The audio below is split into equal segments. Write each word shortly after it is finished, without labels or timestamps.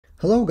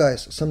Hello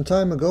guys, some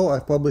time ago I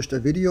published a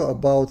video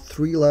about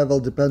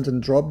 3-level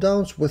dependent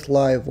dropdowns with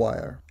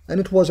Livewire. And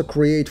it was a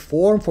create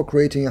form for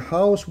creating a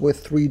house with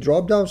 3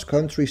 dropdowns: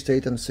 country,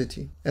 state and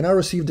city. And I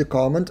received a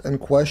comment and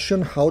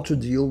question how to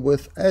deal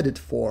with edit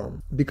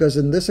form. Because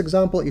in this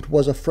example it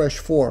was a fresh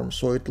form,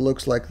 so it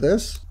looks like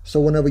this. So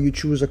whenever you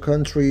choose a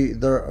country,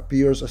 there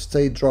appears a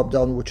state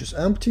dropdown which is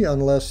empty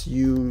unless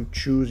you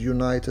choose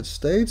United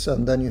States,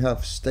 and then you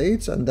have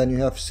states, and then you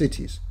have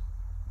cities.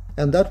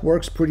 And that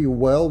works pretty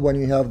well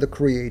when you have the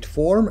create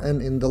form,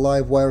 and in the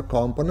Livewire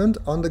component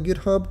on the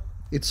GitHub,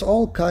 it's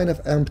all kind of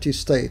empty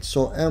states.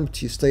 So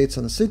empty states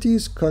and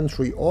cities,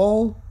 country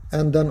all,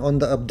 and then on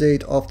the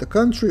update of the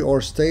country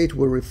or state,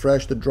 we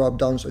refresh the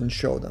dropdowns and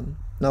show them.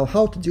 Now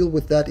how to deal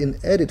with that in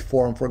edit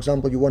form? For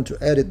example, you want to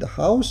edit the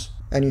house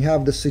and you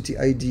have the city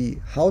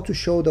ID. How to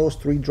show those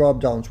 3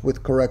 dropdowns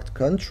with correct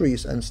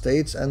countries and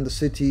states and the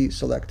city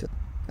selected.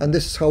 And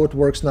this is how it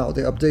works now,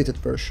 the updated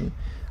version.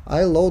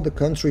 I load the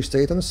country,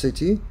 state and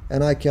city,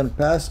 and I can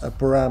pass a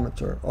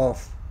parameter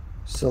of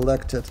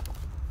selected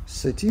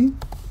city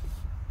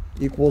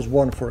equals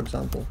 1, for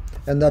example.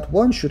 And that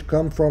 1 should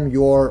come from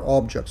your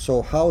object,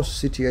 so house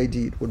city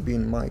ID it would be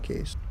in my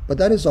case. But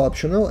that is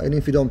optional, and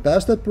if you don't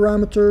pass that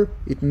parameter,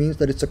 it means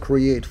that it's a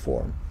create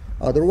form.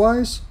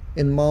 Otherwise,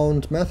 in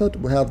mount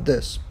method we have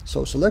this.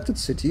 So selected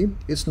city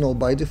is null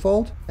by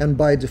default, and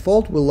by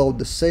default we load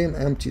the same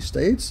empty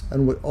states,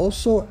 and we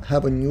also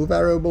have a new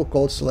variable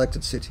called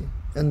selected city.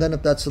 And then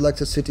if that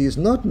selected city is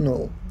not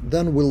null,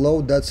 then we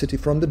load that city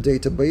from the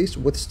database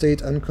with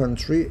state and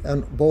country,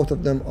 and both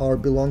of them are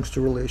belongs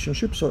to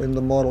relationship. So in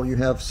the model you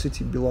have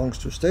city belongs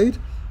to state,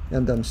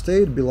 and then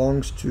state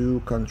belongs to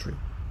country.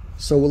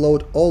 So we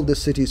load all the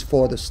cities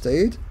for the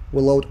state,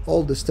 we load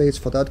all the states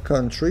for that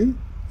country,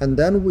 and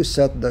then we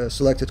set the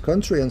selected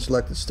country and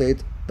selected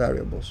state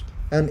variables.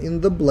 And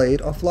in the blade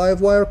of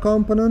Livewire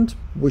component,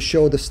 we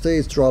show the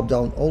states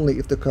dropdown only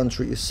if the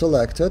country is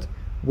selected,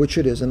 which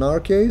it is in our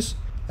case,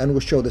 and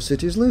we show the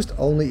cities list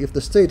only if the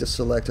state is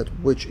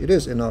selected, which it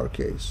is in our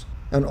case.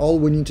 And all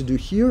we need to do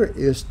here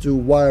is to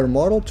wire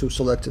model to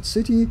selected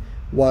city,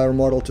 wire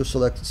model to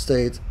selected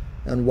state,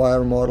 and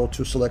wire model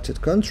to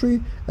selected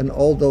country, and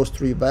all those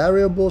 3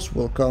 variables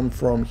will come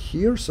from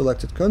here: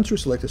 selected country,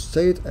 selected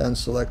state, and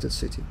selected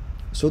city.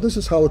 So this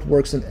is how it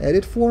works in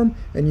edit form,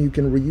 and you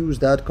can reuse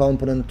that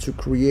component to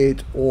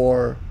create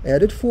or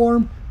edit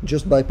form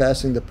just by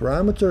passing the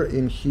parameter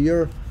in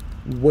here.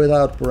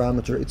 Without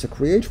parameter it's a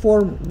create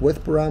form,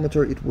 with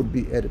parameter it would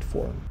be edit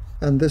form.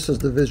 And this is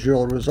the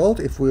visual result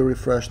if we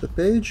refresh the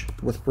page.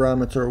 With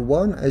parameter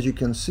 1, as you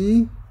can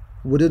see,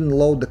 we didn't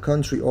load the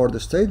country or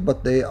the state,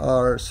 but they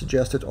are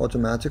suggested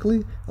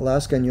automatically: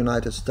 Alaska and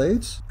United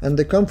States, and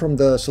they come from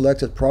the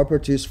selected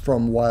properties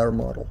from wire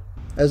model.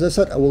 As I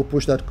said, I will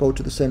push that code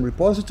to the same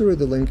repository,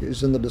 the link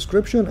is in the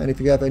description, and if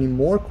you have any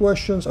more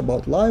questions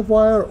about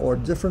Livewire or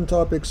different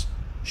topics,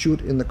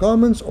 shoot in the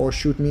comments or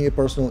shoot me a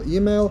personal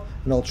email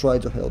and I'll try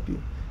to help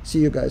you. See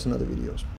you guys in other videos.